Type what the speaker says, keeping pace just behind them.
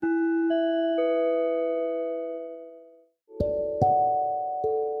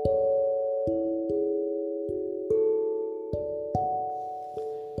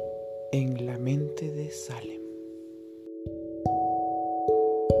mente de Salem.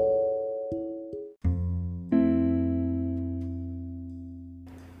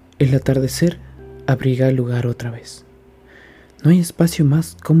 El atardecer abriga el lugar otra vez. No hay espacio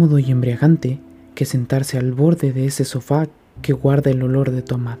más cómodo y embriagante que sentarse al borde de ese sofá que guarda el olor de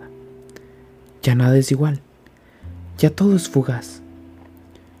tu amada. Ya nada es igual, ya todo es fugaz.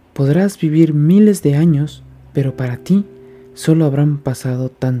 Podrás vivir miles de años, pero para ti solo habrán pasado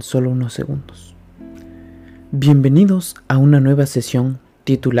tan solo unos segundos. Bienvenidos a una nueva sesión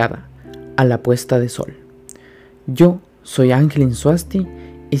titulada A la puesta de sol. Yo soy Ángel Insuasti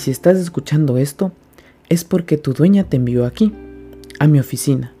y si estás escuchando esto es porque tu dueña te envió aquí, a mi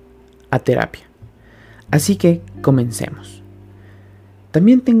oficina, a terapia. Así que comencemos.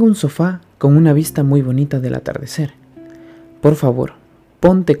 También tengo un sofá con una vista muy bonita del atardecer. Por favor,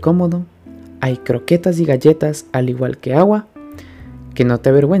 ponte cómodo. Hay croquetas y galletas al igual que agua. Que no te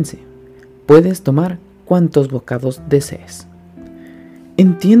avergüence. Puedes tomar cuantos bocados desees.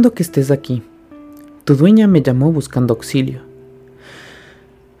 Entiendo que estés aquí. Tu dueña me llamó buscando auxilio.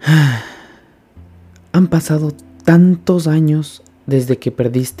 Han pasado tantos años desde que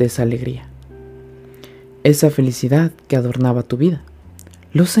perdiste esa alegría. Esa felicidad que adornaba tu vida.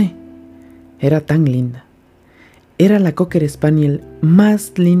 Lo sé, era tan linda. Era la Cocker Spaniel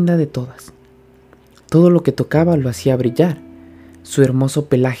más linda de todas. Todo lo que tocaba lo hacía brillar. Su hermoso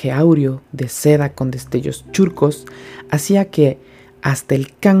pelaje áureo de seda con destellos churcos hacía que hasta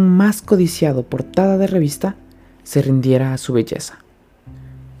el can más codiciado portada de revista se rindiera a su belleza.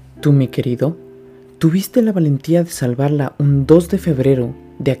 Tú, mi querido, tuviste la valentía de salvarla un 2 de febrero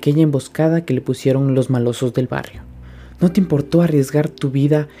de aquella emboscada que le pusieron los malosos del barrio. No te importó arriesgar tu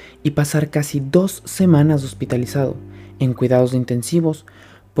vida y pasar casi 2 semanas hospitalizado en cuidados intensivos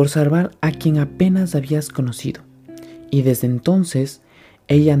por salvar a quien apenas habías conocido. Y desde entonces,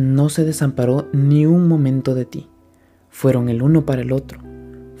 ella no se desamparó ni un momento de ti. Fueron el uno para el otro.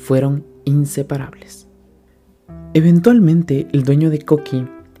 Fueron inseparables. Eventualmente, el dueño de Coqui,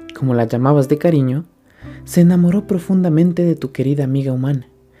 como la llamabas de cariño, se enamoró profundamente de tu querida amiga humana,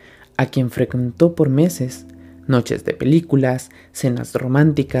 a quien frecuentó por meses, noches de películas, cenas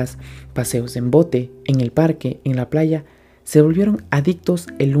románticas, paseos en bote, en el parque, en la playa. Se volvieron adictos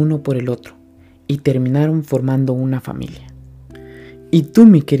el uno por el otro y terminaron formando una familia. Y tú,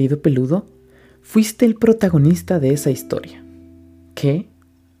 mi querido peludo, fuiste el protagonista de esa historia. ¿Qué?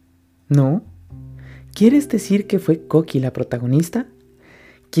 ¿No? ¿Quieres decir que fue Coqui la protagonista?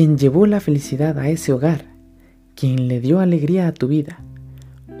 Quien llevó la felicidad a ese hogar, quien le dio alegría a tu vida.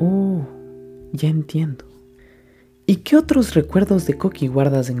 Oh, ya entiendo. ¿Y qué otros recuerdos de Coqui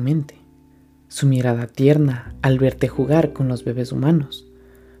guardas en mente? Su mirada tierna al verte jugar con los bebés humanos,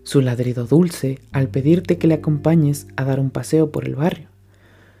 su ladrido dulce al pedirte que le acompañes a dar un paseo por el barrio,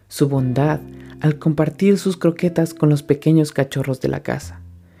 su bondad al compartir sus croquetas con los pequeños cachorros de la casa,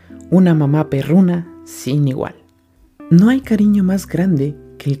 una mamá perruna sin igual. No hay cariño más grande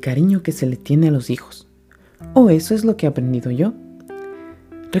que el cariño que se le tiene a los hijos. ¿O eso es lo que he aprendido yo?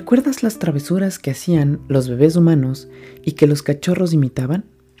 ¿Recuerdas las travesuras que hacían los bebés humanos y que los cachorros imitaban?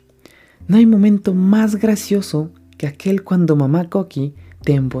 No hay momento más gracioso que aquel cuando mamá Coqui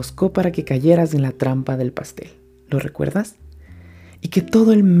te emboscó para que cayeras en la trampa del pastel. ¿Lo recuerdas? Y que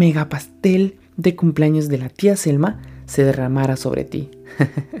todo el mega pastel de cumpleaños de la tía Selma se derramara sobre ti.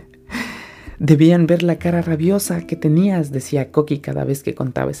 Debían ver la cara rabiosa que tenías, decía Coqui cada vez que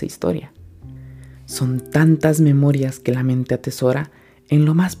contaba esa historia. Son tantas memorias que la mente atesora en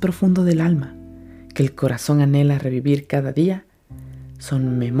lo más profundo del alma, que el corazón anhela revivir cada día.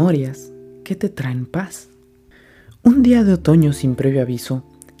 Son memorias que te traen paz. Un día de otoño sin previo aviso,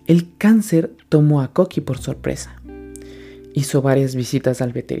 el cáncer tomó a Coqui por sorpresa. Hizo varias visitas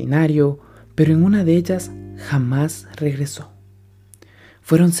al veterinario, pero en una de ellas jamás regresó.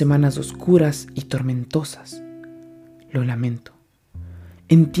 Fueron semanas oscuras y tormentosas. Lo lamento.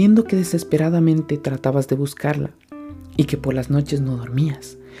 Entiendo que desesperadamente tratabas de buscarla y que por las noches no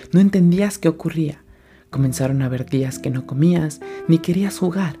dormías, no entendías qué ocurría. Comenzaron a haber días que no comías ni querías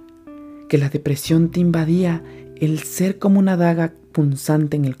jugar, que la depresión te invadía, el ser como una daga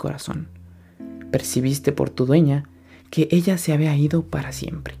punzante en el corazón. Percibiste por tu dueña que ella se había ido para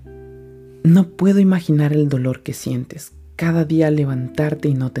siempre. No puedo imaginar el dolor que sientes cada día al levantarte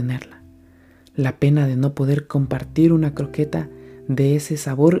y no tenerla. La pena de no poder compartir una croqueta de ese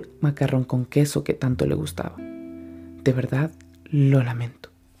sabor macarrón con queso que tanto le gustaba. De verdad, lo lamento.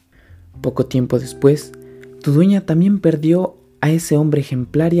 Poco tiempo después, tu dueña también perdió a ese hombre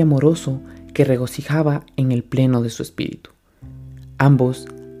ejemplar y amoroso que regocijaba en el pleno de su espíritu. Ambos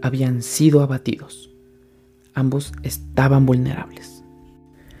habían sido abatidos. Ambos estaban vulnerables.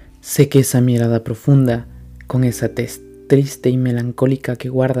 Sé que esa mirada profunda, con esa tez triste y melancólica que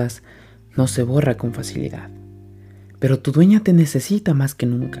guardas, no se borra con facilidad. Pero tu dueña te necesita más que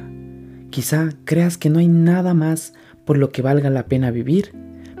nunca. Quizá creas que no hay nada más por lo que valga la pena vivir,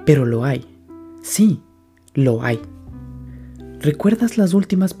 pero lo hay. Sí, lo hay. ¿Recuerdas las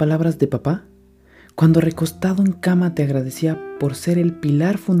últimas palabras de papá? Cuando recostado en cama te agradecía por ser el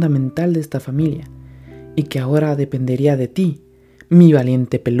pilar fundamental de esta familia y que ahora dependería de ti, mi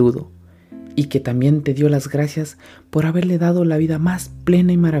valiente peludo, y que también te dio las gracias por haberle dado la vida más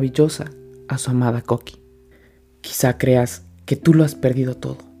plena y maravillosa a su amada Coqui. Quizá creas que tú lo has perdido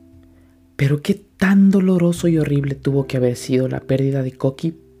todo, pero qué tan doloroso y horrible tuvo que haber sido la pérdida de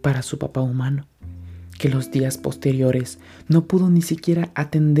Coqui para su papá humano, que los días posteriores no pudo ni siquiera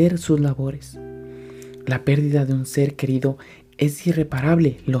atender sus labores. La pérdida de un ser querido es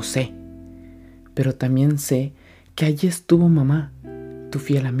irreparable, lo sé, pero también sé que allí estuvo mamá, tu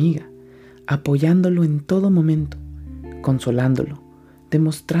fiel amiga, apoyándolo en todo momento, consolándolo,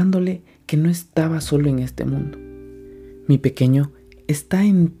 demostrándole que no estaba solo en este mundo. Mi pequeño, está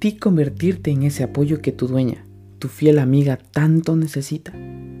en ti convertirte en ese apoyo que tu dueña, tu fiel amiga, tanto necesita.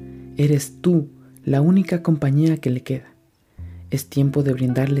 Eres tú la única compañía que le queda. Es tiempo de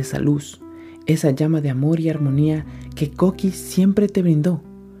brindarle esa luz, esa llama de amor y armonía que Coqui siempre te brindó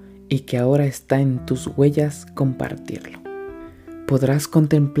y que ahora está en tus huellas compartirlo. Podrás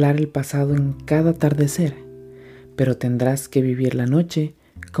contemplar el pasado en cada atardecer, pero tendrás que vivir la noche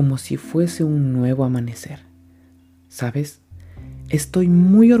como si fuese un nuevo amanecer. ¿Sabes? Estoy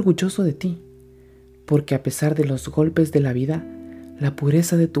muy orgulloso de ti, porque a pesar de los golpes de la vida, la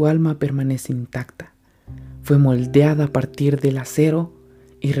pureza de tu alma permanece intacta. Fue moldeada a partir del acero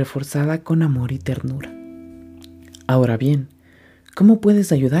y reforzada con amor y ternura. Ahora bien, ¿cómo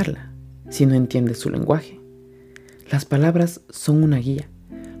puedes ayudarla si no entiendes su lenguaje? Las palabras son una guía,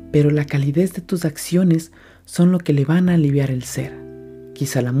 pero la calidez de tus acciones son lo que le van a aliviar el ser.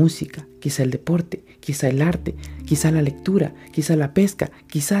 Quizá la música, quizá el deporte, quizá el arte, quizá la lectura, quizá la pesca,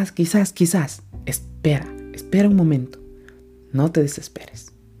 quizás. Espera un momento. No te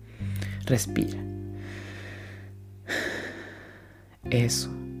desesperes. Respira. Eso.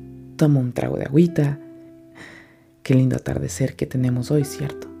 Toma un trago de agüita. Qué lindo atardecer que tenemos hoy,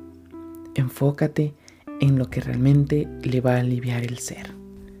 ¿cierto? Enfócate en lo que realmente le va a aliviar el ser.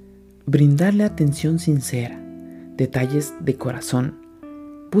 Brindarle atención sincera, detalles de corazón.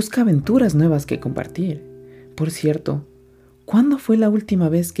 Busca aventuras nuevas que compartir. Por cierto, ¿cuándo fue la última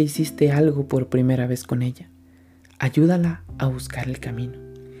vez que hiciste algo por primera vez con ella? Ayúdala a buscar el camino.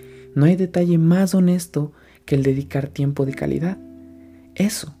 No hay detalle más honesto que el dedicar tiempo de calidad.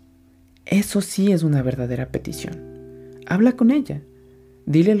 Eso sí es una verdadera petición. Habla con ella.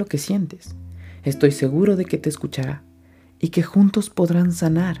 Dile lo que sientes. Estoy seguro de que te escuchará y que juntos podrán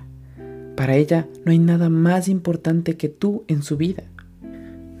sanar. Para ella no hay nada más importante que tú en su vida.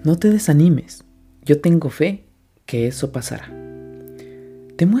 No te desanimes. Yo tengo fe que eso pasará.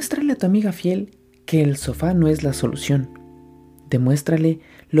 Demuéstrale a tu amiga fiel que el sofá no es la solución. Demuéstrale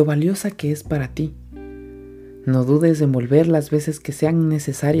lo valiosa que es para ti. No dudes en volver las veces que sean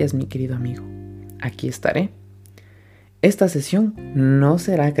necesarias, mi querido amigo. Aquí estaré. Esta sesión no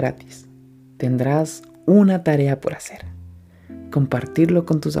será gratis. Tendrás una tarea por hacer. Compartirlo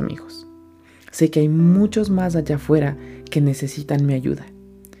con tus amigos. Sé que hay muchos más allá afuera que necesitan mi ayuda.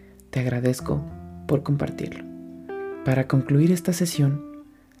 Te agradezco por compartirlo. Para concluir esta sesión,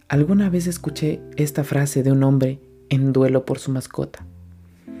 alguna vez escuché esta frase de un hombre en duelo por su mascota.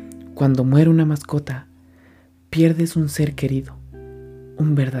 Cuando muere una mascota, pierdes un ser querido,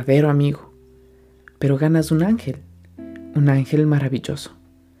 un verdadero amigo, pero ganas un ángel maravilloso,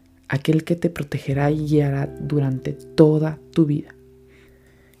 aquel que te protegerá y guiará durante toda tu vida.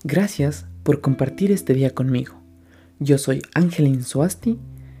 Gracias por compartir este día conmigo. Yo soy Angelin Soasti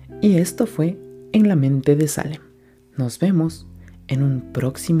y esto fue En la mente de Salem. Nos vemos en un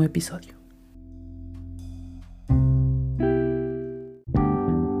próximo episodio.